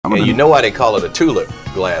And you know why they call it a tulip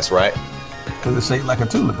glass, right? Because it's shaped like a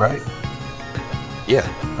tulip, right? Yeah.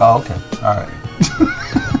 Oh, okay. All right.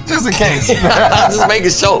 Just in case. Just making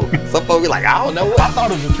sure. Some folks be like, I don't know what. I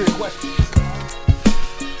thought it was a trick question.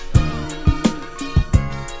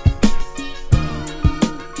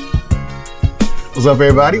 What's up,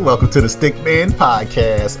 everybody? Welcome to the Stickman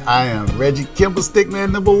Podcast. I am Reggie Kimball,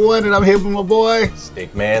 Stickman #1, and I'm here with my boy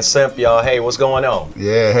Stickman Simp, y'all. Hey, what's going on?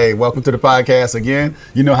 Yeah, hey, welcome to the podcast again.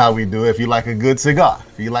 You know how we do it. If you like a good cigar,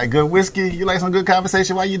 if you like good whiskey, you like some good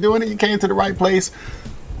conversation while you're doing it, you came to the right place.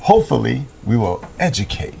 Hopefully, we will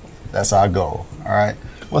educate. That's our goal. All right.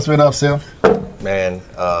 What's been up, Sim? Man,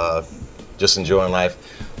 just enjoying life.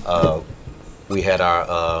 We had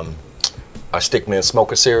our Stickman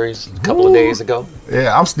Smoker series a couple of days ago.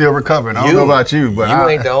 Yeah, I'm still recovering. I don't know about you, but you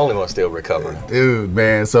ain't the only one still recovering. Dude,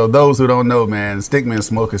 man. So those who don't know, man, Stickman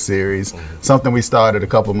Smoker series, something we started a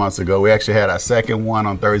couple months ago. We actually had our second one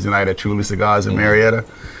on Thursday night at Truly Cigars in Marietta.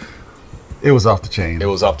 It was off the chain. It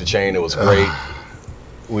was off the chain. It was great.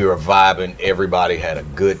 We were vibing. Everybody had a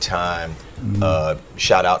good time.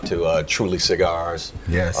 Shout out to Truly Cigars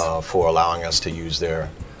for allowing us to use their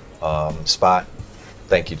spot.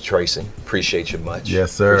 Thank you, Tracy. Appreciate you much.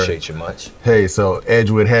 Yes, sir. Appreciate you much. Hey, so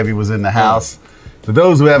Edgewood Heavy was in the house. For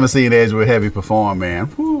those who haven't seen Edgewood Heavy perform,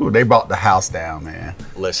 man, they brought the house down, man.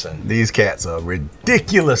 Listen. These cats are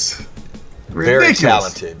ridiculous. Very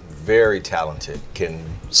talented. Very talented. Can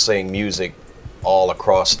sing music all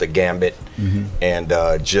across the gambit and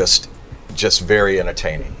just very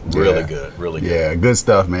entertaining. Really good. Really good. Yeah, good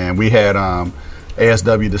stuff, man. We had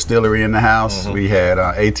ASW Distillery in the house. We had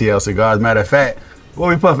ATL Cigars. Matter of fact, what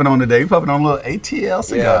we puffing on today? We puffing on a little ATL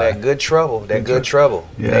cigar. Yeah, that Good Trouble. Good Trouble.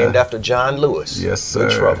 Yeah. Named after John Lewis. Yes, sir.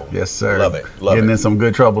 Good Trouble. Yes, sir. Love it. Getting in some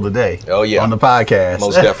good trouble today. Oh, yeah. On the podcast.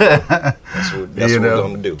 Most definitely. That's what we're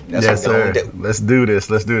going to do. That's what we're going to do. Let's do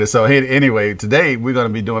this. So anyway, today we're going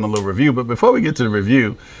to be doing a little review. But before we get to the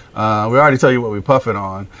review, we already tell you what we're puffing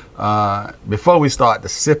on. Before we start the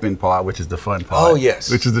sipping part, which is the fun part. Oh, yes.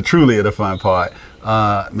 Which is the truly the fun part.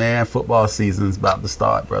 Man, football season's about to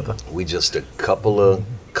start, brother. We just a couple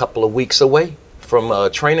of weeks away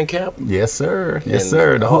from training camp. Yes, sir. Yes,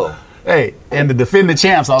 sir. Hey, and the defending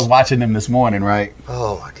champs, I was watching them this morning, right?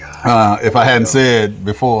 Oh, my God. If I hadn't said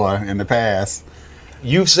before in the past.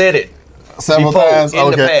 You've said it. Several times?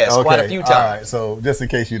 In the past, quite a few times. All right, so just in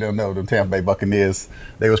case you don't know, the Tampa Bay Buccaneers,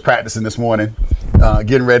 they was practicing this morning,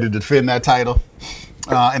 getting ready to defend that title.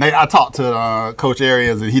 And I talked to Coach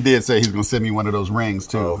Arians, and he did say he's going to send me one of those rings,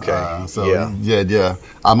 too. Okay. Yeah.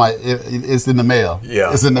 I might. It's in the mail.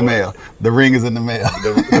 Yeah. It's in the mail. The ring is in the mail.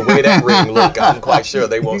 The way that ring look, I'm quite sure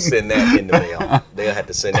they won't send that in the mail. They'll have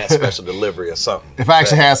to send that special delivery or something. If I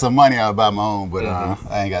actually had some money, I would buy my own, but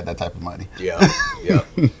I ain't got that type of money. Yeah.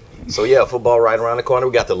 So, football right around the corner.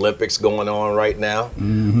 We got the Olympics going on right now.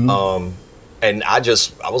 And I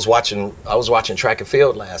was watching track and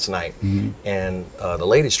field last night, and the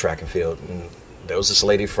ladies track and field, and there was this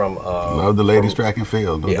lady from love the ladies track and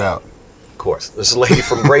field, no doubt. Of course, this lady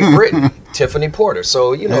from Great Britain, Tiffany Porter.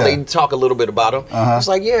 So they talk a little bit about her. It's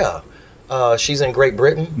like she's in Great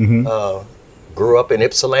Britain, grew up in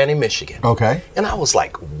Ypsilanti, Michigan. Okay, and I was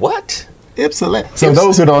like, what? Ypsilanti. So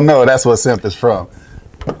those who don't know, that's what Simp is from.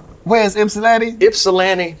 Where's Ypsilanti?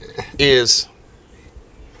 Ypsilanti is.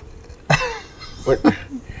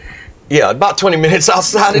 About 20 minutes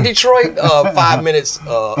outside of Detroit, 5 minutes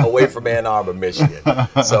away from Ann Arbor, Michigan.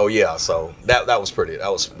 So that was pretty.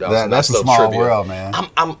 That's a small trivia. world, man.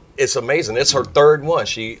 It's amazing. It's her third one.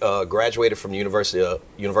 She graduated from University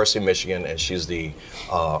of Michigan, and she's the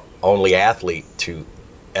only athlete to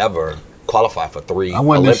ever qualify for 3 I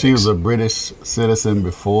wonder Olympics. if she was a British citizen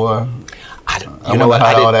before. I wonder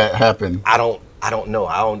how all that happened. I don't know.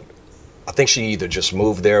 I think she either just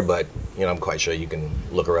moved there, but I'm quite sure you can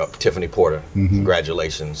look her up. Tiffany Porter,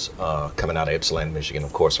 congratulations, coming out of Ypsilanti, Michigan.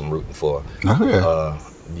 Of course, I'm rooting for the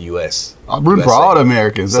U.S. I'm rooting for all the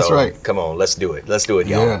Americans. That's right. Come on, let's do it. Let's do it,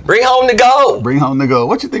 y'all. Yeah. Bring home the gold. Bring home the gold.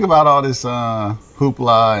 What you think about all this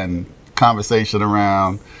hoopla and conversation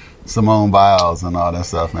around Simone Biles and all that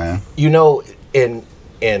stuff, man?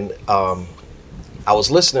 I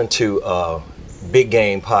was listening to Big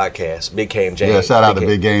Game podcast, Big Game James. Yeah, shout out to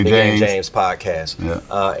Big Game James. Big Game James podcast.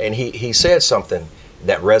 Yeah. And he said something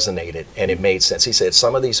that resonated and it made sense. He said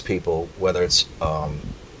some of these people, whether it's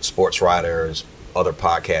sports writers, other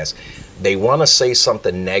podcasts, they want to say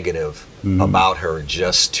something negative about her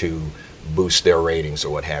just to boost their ratings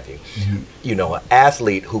or what have you. You know, an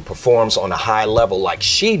athlete who performs on a high level like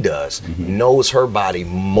she does knows her body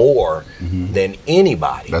more than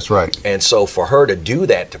anybody. That's right. And so for her to do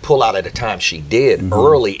that, to pull out at the time she did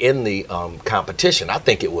early in the competition, I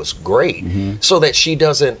think it was great, so that she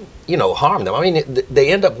doesn't, you know, harm them. I mean,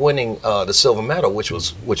 they end up winning the silver medal, which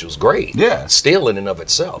was great. Yeah. Still in and of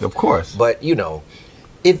itself. Of course. But, you know,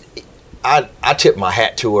 I tip my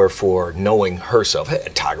hat to her for knowing herself. Hey,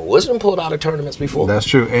 Tiger Woods been pulled out of tournaments before. That's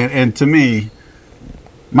true. And to me,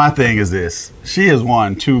 my thing is this. She has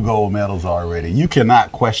won 2 gold medals already. You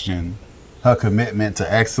cannot question her commitment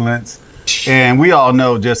to excellence. And we all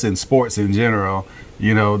know, just in sports in general,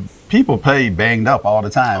 you know, people play banged up all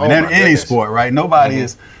the time. And in any sport, right? Nobody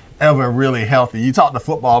is ever really healthy. You talk to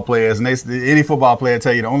football players, and any football player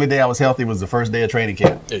tell you the only day I was healthy was the first day of training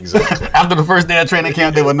camp. Exactly. After the first day of training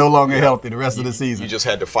camp, they were no longer healthy the rest of the season. You just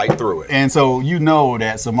had to fight through it. And so you know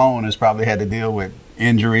that Simone has probably had to deal with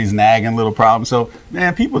injuries, nagging little problems. So,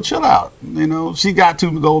 man, people chill out. You know, she got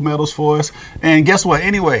 2 gold medals for us. And guess what?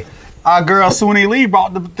 Anyway, our girl Suni Lee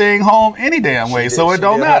brought the thing home any damn way, so it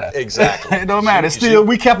don't matter. Exactly. It don't matter. Still,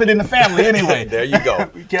 we kept it in the family anyway. There you go.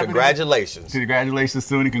 Congratulations. Congratulations,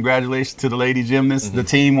 Suni. Congratulations to the lady gymnasts. The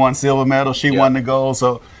team won silver medal. She won the gold.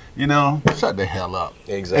 So, you know, shut the hell up.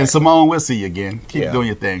 Exactly. And Simone, we'll see you again. Keep doing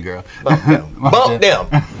your thing, girl. Bump them. Bump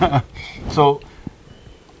them. So,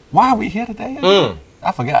 why are we here today?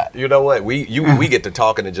 I forgot. You know what? We get to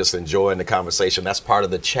talking and just enjoying the conversation. That's part of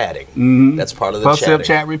the chatting. That's part of the chatting. Sip,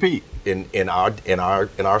 chat, repeat. In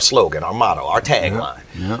our slogan, our motto, our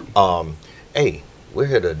tagline. Hey, we're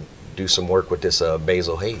here to do some work with this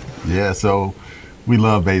Basil Hayden. Yeah, so we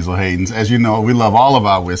love Basil Hayden's. As you know, we love all of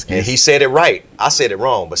our whiskeys. And he said it right. I said it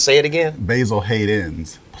wrong, but say it again. Basil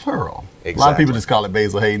Hayden's, plural. Exactly. A lot of people just call it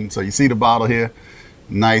Basil Hayden. So you see the bottle here,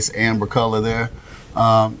 nice amber color there.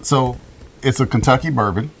 So it's a Kentucky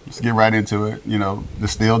bourbon. Let's get right into it. You know,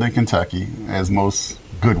 distilled in Kentucky, as most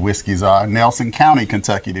good whiskeys are. Nelson County,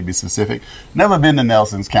 Kentucky, to be specific. Never been to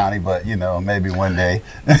Nelson's County, but, you know, maybe one day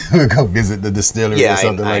we'll go visit the distillery or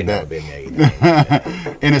something like that.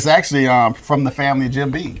 And it's actually from the family of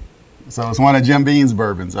Jim Beam. So it's one of Jim Beam's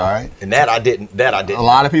bourbons, all right? And that I didn't. A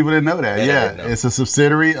lot of people didn't know that. It's a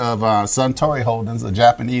subsidiary of Suntory Holdings, a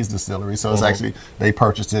Japanese distillery. So it's actually, they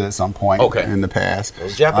purchased it at some point in the past.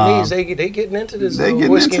 Those Japanese, they getting into this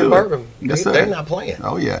whiskey and bourbon. They're not playing.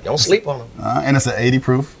 Oh, yeah. Don't sleep on them. And it's an 80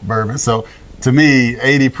 proof bourbon. So to me,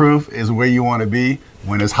 80 proof is where you want to be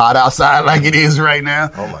when it's hot outside like it is right now.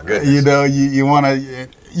 Oh, my goodness. You know, you want to...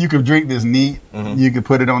 You could drink this neat. You could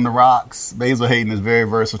put it on the rocks. Basil Hayden is very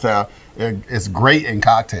versatile. It's great in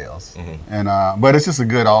cocktails, and but it's just a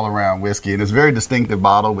good all-around whiskey. And it's a very distinctive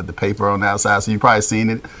bottle with the paper on the outside. So you've probably seen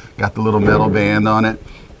it. Got the little metal band on it,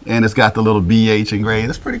 and it's got the little BH engraved.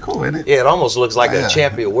 It's pretty cool, isn't it? Yeah, it almost looks like a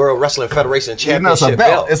champion, World Wrestling Federation championship it's a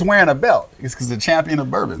belt. It's wearing a belt. It's because the champion of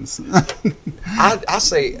bourbons. I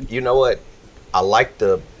say, you know what? I like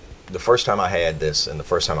the first time I had this and the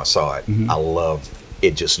first time I saw it. I loved.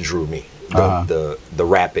 It just drew me, the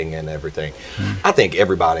wrapping and everything. I think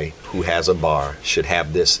everybody who has a bar should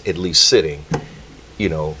have this at least sitting, you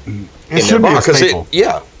know, in their bar, because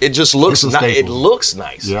it just looks nice. It looks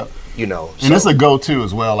nice. Yep. You know, and it's a go-to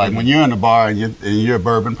as well. Like when you're in the bar and you're a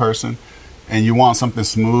bourbon person, and you want something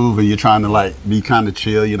smooth and you're trying to like be kind of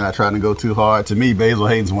chill, you're not trying to go too hard. To me, Basil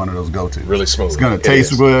Hayden's one of those go-tos. Really smooth. It's going to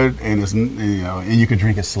taste good, and it's, you know, and you can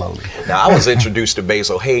drink it slowly. Now, I was introduced to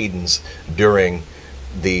Basil Hayden's during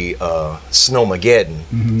the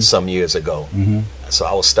Snowmageddon some years ago. So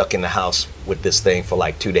I was stuck in the house with this thing for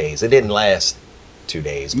like 2 days. It didn't last 2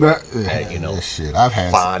 days, but you know, I've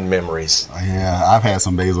had fond memories. Yeah, I've had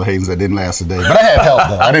some Basil Hayden's that didn't last a day, but I had help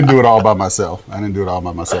though. I didn't do it all by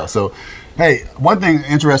myself. So, hey, one thing,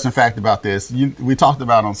 interesting fact about this, we talked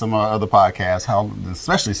about on some other podcasts, how,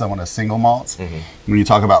 especially some of the single malts, when you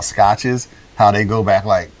talk about scotches, how they go back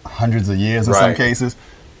like hundreds of years in some cases.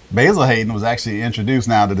 Basil Hayden was actually introduced.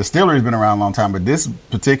 Now, the distillery's been around a long time, but this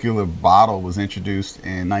particular bottle was introduced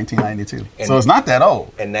in 1992. So it's not that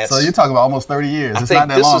old. And so you're talking about almost 30 years. It's not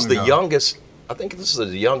that long ago. I think this is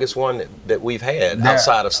the youngest one that we've had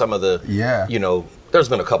outside of some of the, you know, there's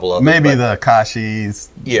been a couple of maybe the Kashi's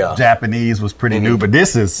Japanese was pretty new, but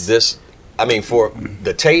this, I mean, for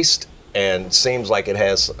the taste, and seems like it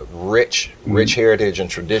has rich heritage and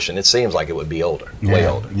tradition. It seems like it would be older, way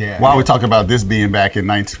older. Yeah. While we talk about this being back in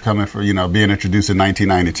being introduced in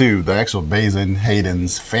 1992, the actual Basil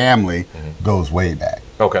Hayden's family goes way back.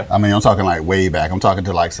 Okay. I mean, I'm talking like way back. I'm talking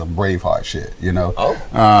to like some Braveheart shit, you know? Oh.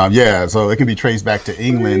 Yeah, so it can be traced back to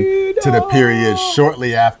England. to the period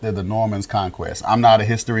shortly after the Normans' conquest. I'm not a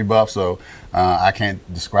history buff, so I can't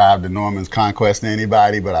describe the Normans' conquest to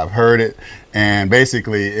anybody, but I've heard it. And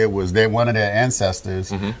basically, it was that one of their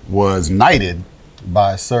ancestors was knighted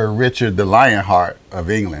by Sir Richard the Lionheart of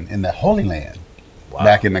England in the Holy Land. Wow.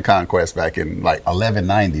 Back in the conquest, back in like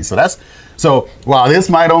 1190. So while this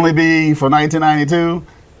might only be for 1992,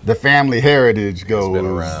 the family heritage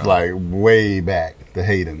goes like way back to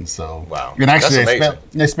Hayden. So wow, and actually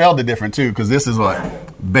they spelled it different too, because this is what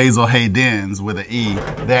Basil Haydens with an E.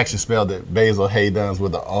 They actually spelled it Basil Haydens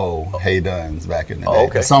with an O. Haydens back in the day.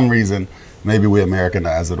 Okay. For some reason, maybe we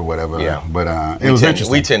Americanized it or whatever. Yeah. But it was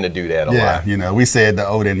interesting. We tend to do that a lot. Yeah, you know, we said the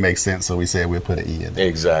O didn't make sense, so we said we'd put an E in there.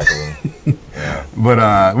 Exactly. Yeah.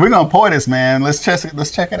 But we're gonna pour this, man. Let's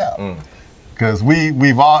check it out. Because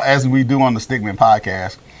we've all, as we do on the Stickman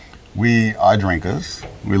podcast, we are drinkers.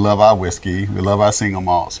 We love our whiskey. We love our single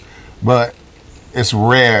malts. But it's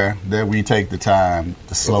rare that we take the time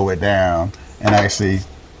to slow it down and actually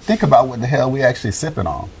think about what the hell we actually sipping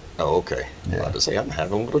on. Oh, okay. Yeah. About to say I'm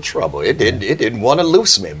having a little trouble. It didn't want to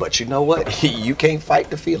loose me, but you know what? You can't fight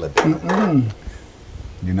the feeling.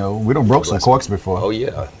 You know, we done broke some corks before. Oh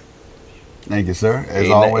yeah. Thank you, sir. As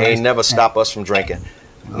always, ain't never stop us from drinking.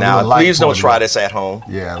 Now, please don't try this at home.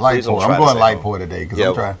 Yeah, light pour. I'm going light pour today because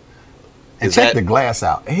I'm trying. And check the glass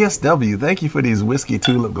out. ASW, thank you for these whiskey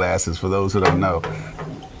tulip glasses. For those who don't know,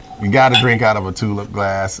 you got to drink out of a tulip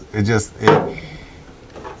glass.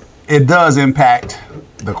 It does impact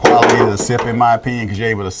the quality of the sip, in my opinion, because you're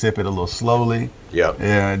able to sip it a little slowly. Yep.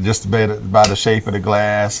 Yeah, just by the shape of the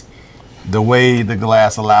glass, the way the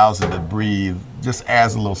glass allows it to breathe, just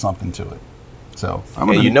adds a little something to it. So,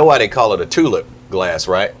 and you know why they call it a tulip glass,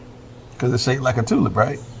 right? Because it's shaped like a tulip,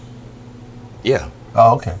 right? Yeah.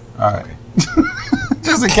 Oh, okay. All right.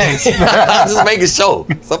 Just in case. Just making sure.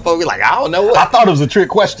 Some folks be like, I don't know what. I thought it was a trick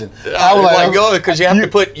question. I was like, go because you have to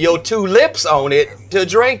put your 2 lips on it to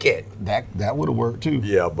drink it. That would have worked too.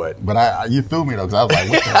 Yeah, but you threw me though, because I was like,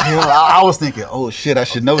 what the hell? I was thinking, oh shit, I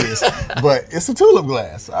should know this. But it's a tulip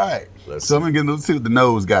glass. All right. So I'm gonna get the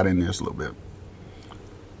nose got in this a little bit.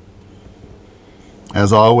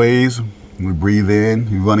 As always, we breathe in.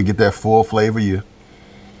 You want to get that full flavor. You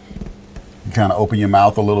kind of open your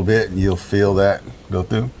mouth a little bit, and you'll feel that go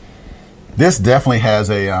through. This definitely has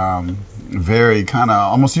a very kind of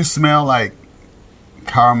almost, you smell like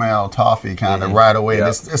caramel toffee kind of right away. Yep.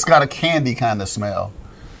 It's got a candy kind of smell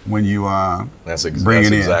when you bring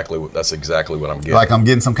it in. That's exactly what I'm getting. Like I'm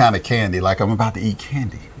getting some kind of candy, like I'm about to eat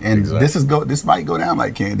candy, and this might go down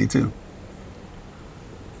like candy too.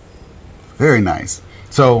 Very nice.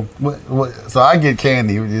 So, so I get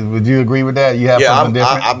candy. Would you agree with that? You have something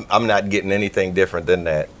different? I'm not getting anything different than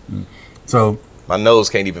that. So my nose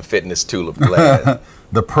can't even fit in this tulip glass.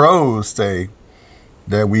 The pros say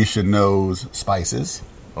that we should nose spices.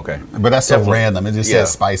 Okay. But that's so random. It just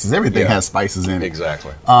says spices. Everything has spices in it.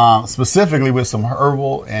 Exactly. Specifically with some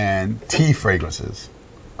herbal and tea fragrances.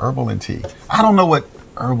 Herbal and tea. I don't know what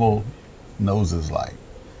herbal noses like.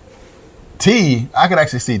 Tea, I could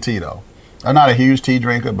actually see tea though. I'm not a huge tea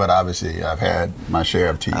drinker, but obviously I've had my share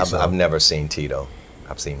of tea. I've never seen tea though.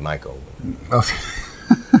 I've seen Michael. Okay.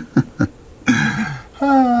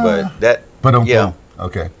 But yeah.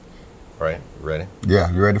 Okay. Right. Ready?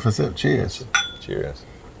 Yeah. You ready for sip? Cheers. Cheers.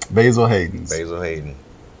 Basil Haydens. Basil Hayden.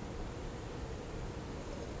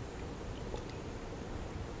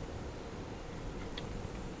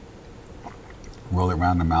 Roll it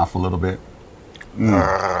around the mouth a little bit.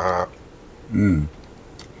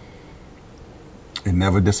 It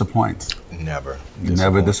never disappoints. Never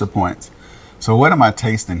disappoints. So what am I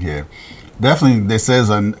tasting here? Definitely, it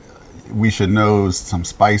says we should nose some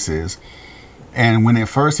spices. And when it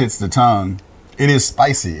first hits the tongue, it is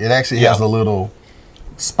spicy. It actually has a little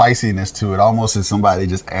spiciness to it, almost as somebody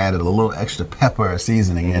just added a little extra pepper or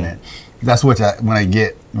seasoning in it. That's what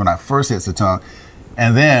when I first hits the tongue.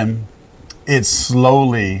 And then it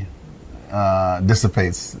slowly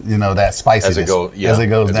dissipates, that spiciness as it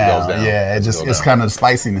goes down. Yeah, it's kind of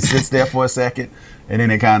spicy and it sits there for a second, and then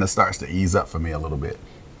it kind of starts to ease up for me a little bit.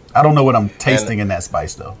 I don't know what I'm tasting in that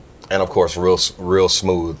spice though. And of course, real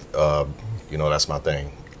smooth. That's my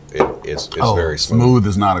thing. It's very smooth. Smooth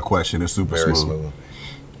is not a question. It's super very smooth.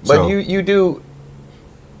 But you do.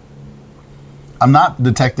 I'm not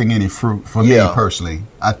detecting any fruit for me personally.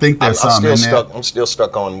 I think there's some in there. I'm still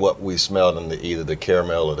stuck on what we smelled in either the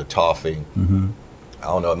caramel or the toffee. Mm-hmm. I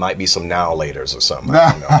don't know. It might be some now laters or something.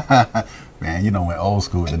 Man, you went old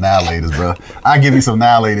school with the now laters, bro. I give you some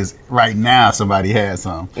now laters right now. Somebody had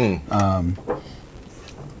some.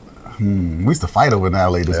 We used to fight over now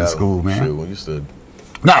laters in school, man. Shoot, we used to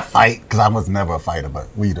Not fight, because I was never a fighter, but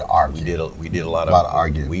we'd argue. We did a lot of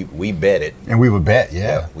arguing. We betted. And we would bet,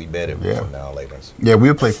 yeah. We betted for now later. Yeah, we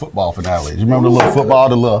would play football for now later. You remember the little football,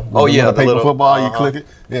 the paper football, you click it?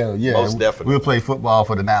 Yeah. Most definitely. We would play football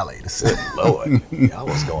for the now laters. Good Lord. I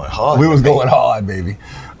was going hard. We was going hard, baby.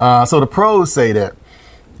 So the pros say that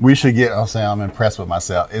we should get, I'm impressed with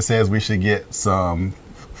myself. It says we should get some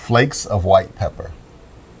flakes of white pepper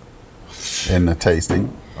in the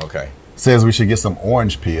tasting. Okay. Says we should get some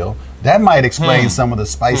orange peel. That might explain some of the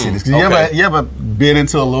spiciness. You ever bit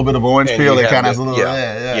into a little bit of orange peel? It kind of has a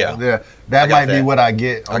little, That might be what I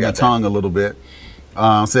get on the tongue a little bit.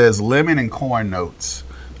 Says lemon and corn notes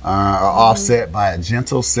are offset by a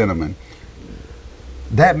gentle cinnamon.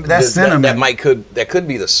 Cinnamon that could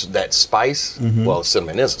be that spice. Well,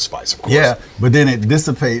 cinnamon is a spice, of course. Yeah, but then it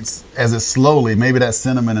dissipates as it slowly. Maybe that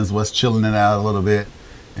cinnamon is what's chilling it out a little bit.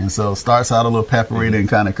 And so it starts out a little peppery, then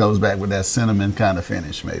kind of goes back with that cinnamon kind of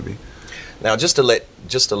finish, maybe. Now, just to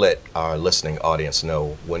let our listening audience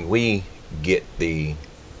know, when we get the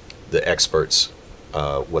experts,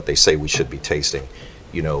 what they say we should be tasting,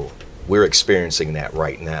 we're experiencing that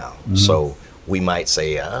right now. So we might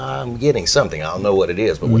say, I'm getting something. I don't know what it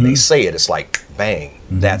is. But when they say it, it's like, bang,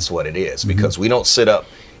 that's what it is. Because we don't sit up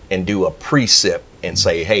and do a pre-sip and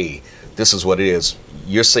say, hey, this is what it is.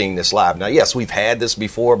 You're seeing this live. Now, yes, we've had this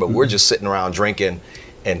before, but we're just sitting around drinking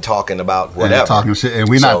and talking about whatever. And talking shit. And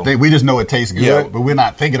we just know it tastes good, but we're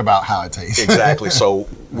not thinking about how it tastes. Exactly. So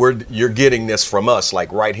you're getting this from us,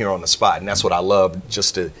 like right here on the spot. And that's what I love,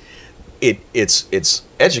 it's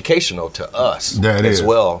educational to us as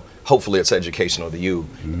well. Hopefully it's educational to you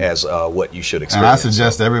as what you should experience. And I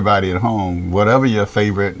suggest everybody at home, whatever your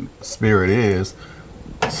favorite spirit is,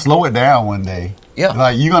 slow it down one day. Yeah.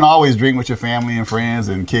 Like, you're going to always drink with your family and friends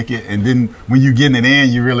and kick it. And then when you're getting it in,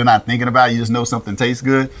 you're really not thinking about it. You just know something tastes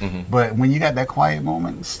good. But when you got that quiet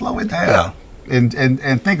moment, slow it down.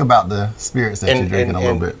 And think about the spirits that you're drinking a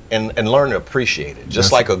little bit. And learn to appreciate it.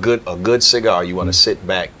 Just like a good cigar, you want to sit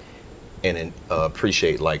back and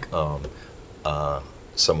appreciate, like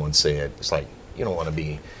someone said, it's like you don't want to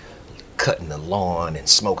be cutting the lawn and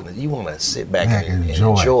smoking it. You want to sit back and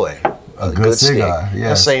enjoy a good cigar.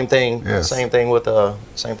 Yes. Same thing. Yes. Same thing with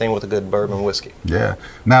a good bourbon whiskey. Yeah.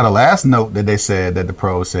 Now the last note that they said, that the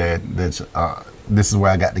pro said, that this is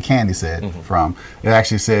where I got the candy said from. It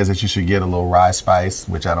actually says that you should get a little rye spice,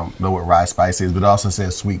 which I don't know what rye spice is, but it also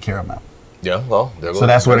says sweet caramel. Yeah. Well, so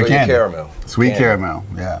that's where the candy. Caramel. Sweet caramel.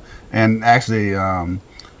 Yeah. And actually,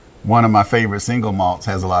 one of my favorite single malts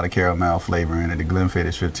has a lot of caramel flavor in it, the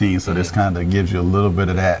Glenfiddich 15. So this kind of gives you a little bit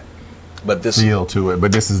of that feel to it.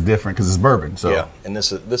 But this is different because it's bourbon. So yeah, and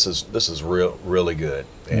this is really good,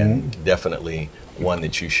 and definitely one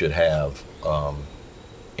that you should have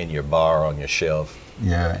in your bar, on your shelf.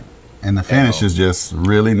 Yeah, and the finish is just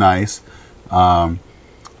really nice.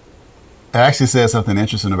 It actually says something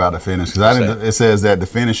interesting about the finish, because it says that the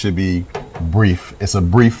finish should be brief. It's a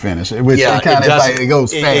brief finish, which it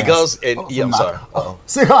goes fast. It goes. I'm sorry.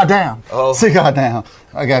 Cigar down. Cigar down.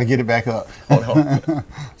 I got to get it back up.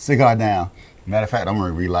 Cigar down. Matter of fact, I'm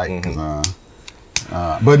gonna relight because.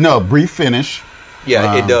 But no, brief finish.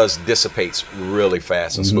 Yeah, it does dissipates really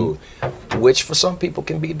fast and smooth, which for some people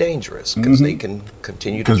can be dangerous because they can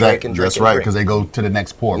continue to drink and drink. That's right, because they go to the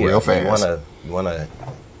next pour real fast. You wanna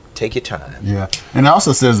take your time. Yeah, and it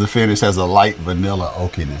also says the finish has a light vanilla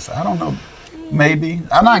oakiness. I don't know, maybe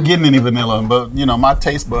I'm not getting any vanilla, but my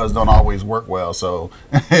taste buds don't always work well, so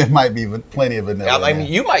it might be plenty of vanilla. I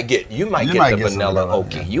mean, you might get the vanilla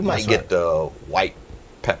oaky. Yeah, you might get the white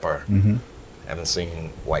pepper. Haven't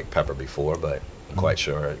seen white pepper before, but I'm quite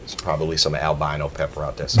sure it's probably some albino pepper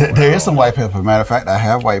out there somewhere. There is some white pepper. Matter of fact, I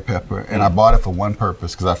have white pepper, and I bought it for one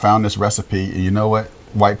purpose, because I found this recipe, and you know what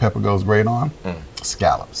white pepper goes great on?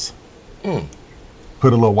 Scallops.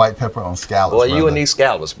 Put a little white pepper on scallops. Well, you and these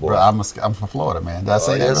scallops, boy. Bro, I'm from Florida, man. Did I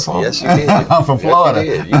say that before? Yes, you did. I'm from Florida.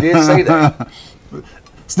 You did say that.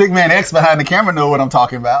 Stickman X behind the camera know what I'm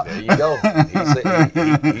talking about. There you go.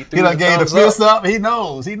 He done gave the fist up. He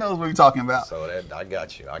knows what we're talking about. So I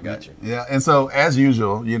got you. Yeah, and so as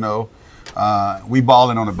usual, we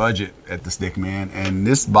balling on a budget at the Stickman, and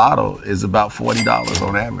this bottle is about $40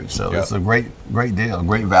 on average. So it's a great deal,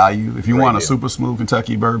 great value. If you want a super smooth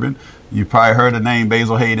Kentucky bourbon, you probably heard the name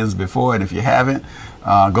Basil Hayden's before, and if you haven't,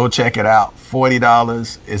 go check it out.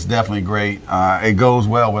 $40. It's definitely great. It goes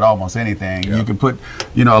well with almost anything. You can put,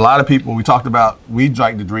 a lot of people, we talked about, we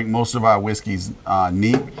like to drink most of our whiskeys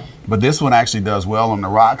neat, but this one actually does well on the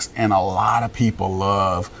rocks, and a lot of people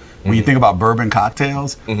love, when you think about bourbon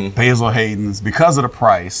cocktails, Basil Hayden's, because of the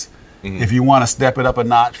price If you want to step it up a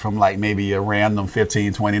notch from like maybe a random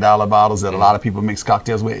 $15, $20 bottles that a lot of people mix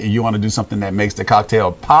cocktails with, and you want to do something that makes the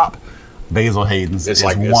cocktail pop, Basil Hayden's it's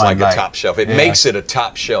like a top shelf. It makes it a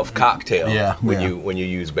top shelf cocktail when you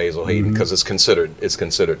use Basil Hayden, because it's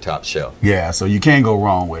considered top shelf. Yeah, so you can't go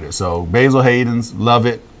wrong with it. So Basil Hayden's, love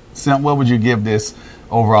it. Simp, what would you give this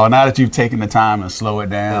overall? Now that you've taken the time to slow it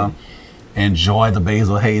down, enjoy the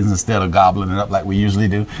Basil Hayden's instead of gobbling it up like we usually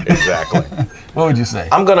do. Exactly. What would you say?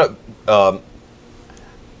 I'm gonna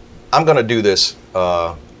do this.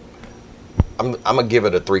 I'm gonna give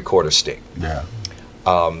it a 3/4 stick. Yeah.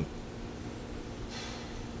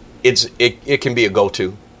 It can be a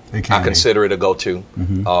go-to. I consider it a go-to.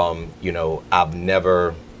 I've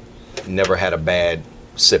never had a bad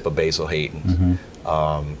sip of Basil Hayden's.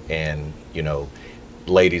 And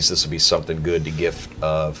ladies, this would be something good to gift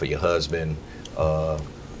for your husband.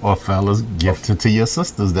 Or fellas, gift it to your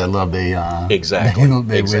sisters that love their exactly.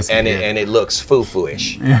 And it looks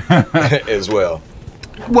foo-foo-ish as well.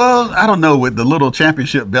 Well, I don't know, with the little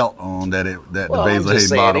championship belt on the Basil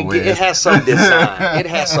Hayden bottle wears. It has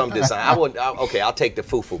some design. I'll take the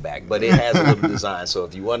foo-foo back, but it has a little design. So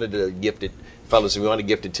if you wanted to gift it, fellas, if you want to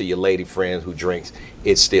gift it to your lady friend who drinks,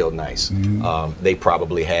 it's still nice. They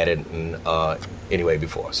probably had it anyway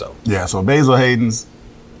before. So yeah, so Basil Hayden's,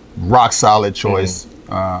 rock solid choice.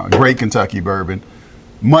 Great Kentucky bourbon,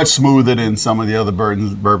 much smoother than some of the other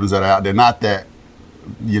bourbons that are out there. Not that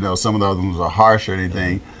some of the other ones are harsh or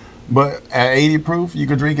anything, but at 80 proof, you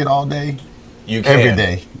could drink it all day. You can every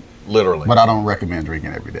day, literally. But I don't recommend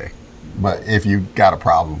drinking every day. But if you got a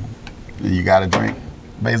problem, you got to drink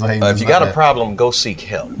Basil Hayden. If you got a problem, go seek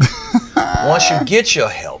help. Once you get your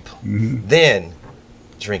help, then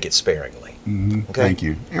drink it sparingly. Okay? Thank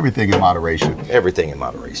you. Everything in moderation. Everything in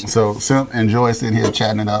moderation. So, Simp, enjoy sitting here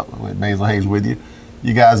chatting it up with Basil Hayden with you.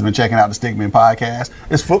 You guys have been checking out the Stickman Podcast.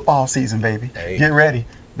 It's football season, baby. Hey. Get ready.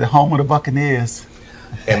 The home of the Buccaneers.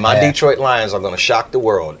 And my Detroit Lions are going to shock the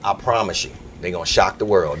world. I promise you. They're going to shock the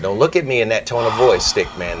world. Don't look at me in that tone of voice,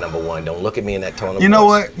 Stickman #1. Don't look at me in that tone of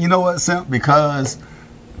voice. You know what, Simp? Because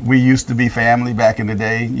we used to be family back in the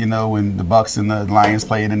day, when the Bucs and the Lions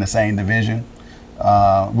played in the same division.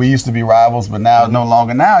 We used to be rivals, but now no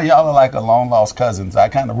longer. Now y'all are like a long lost cousins. I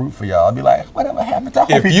kind of root for y'all. I'll be like, whatever happened to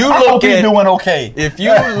If you look at doing okay. If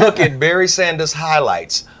you look at Barry Sanders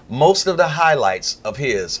highlights, most of the highlights of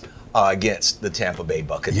his are against the Tampa Bay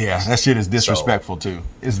Buccaneers. Yeah, that shit is disrespectful too.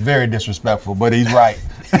 It's very disrespectful, but he's right.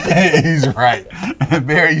 He's right.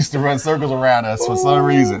 Barry used to run circles around us for some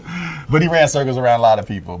reason, but he ran circles around a lot of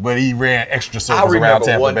people. But he ran extra circles around Tampa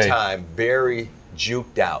Bay. I remember one time Barry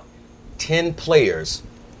juked out 10 players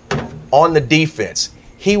on the defense.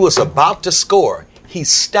 He was about to score. He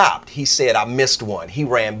stopped. He said, I missed one. He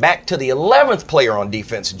ran back to the 11th player on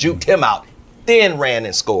defense, juked him out, then ran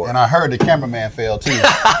and scored. And I heard the cameraman fell too.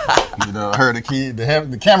 I heard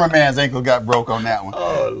the cameraman's ankle got broke on that one.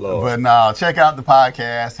 Oh, Lord. But no, check out the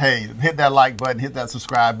podcast. Hey, hit that like button, hit that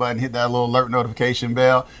subscribe button, hit that little alert notification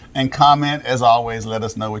bell, and comment. As always, let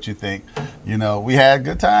us know what you think. We had a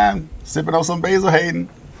good time sipping on some Basil Hayden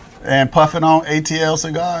and puffing on ATL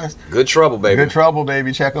cigars. Good trouble, baby. Good trouble,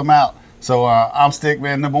 baby. Check them out. So I'm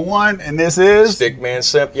Stickman #1, and this is Stickman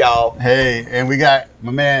Simp, y'all. Hey, and we got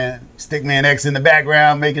my man Stickman X in the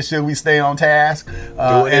background, making sure we stay on task.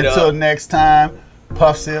 Until next time,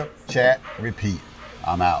 puff, sip, chat, repeat.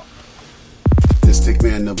 I'm out. This is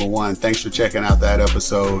Stickman #1. Thanks for checking out that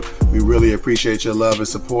episode. We really appreciate your love and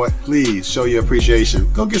support. Please show your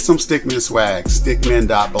appreciation. Go get some Stickman swag,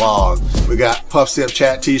 stickman.blog. We got Puff Sip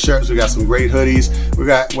Chat t-shirts. We got some great hoodies. We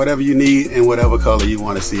got whatever you need in whatever color you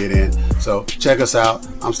want to see it in. So check us out.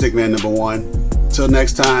 I'm Stickman #1. Till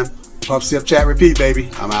next time, Puff Sip Chat repeat, baby.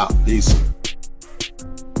 I'm out. Peace.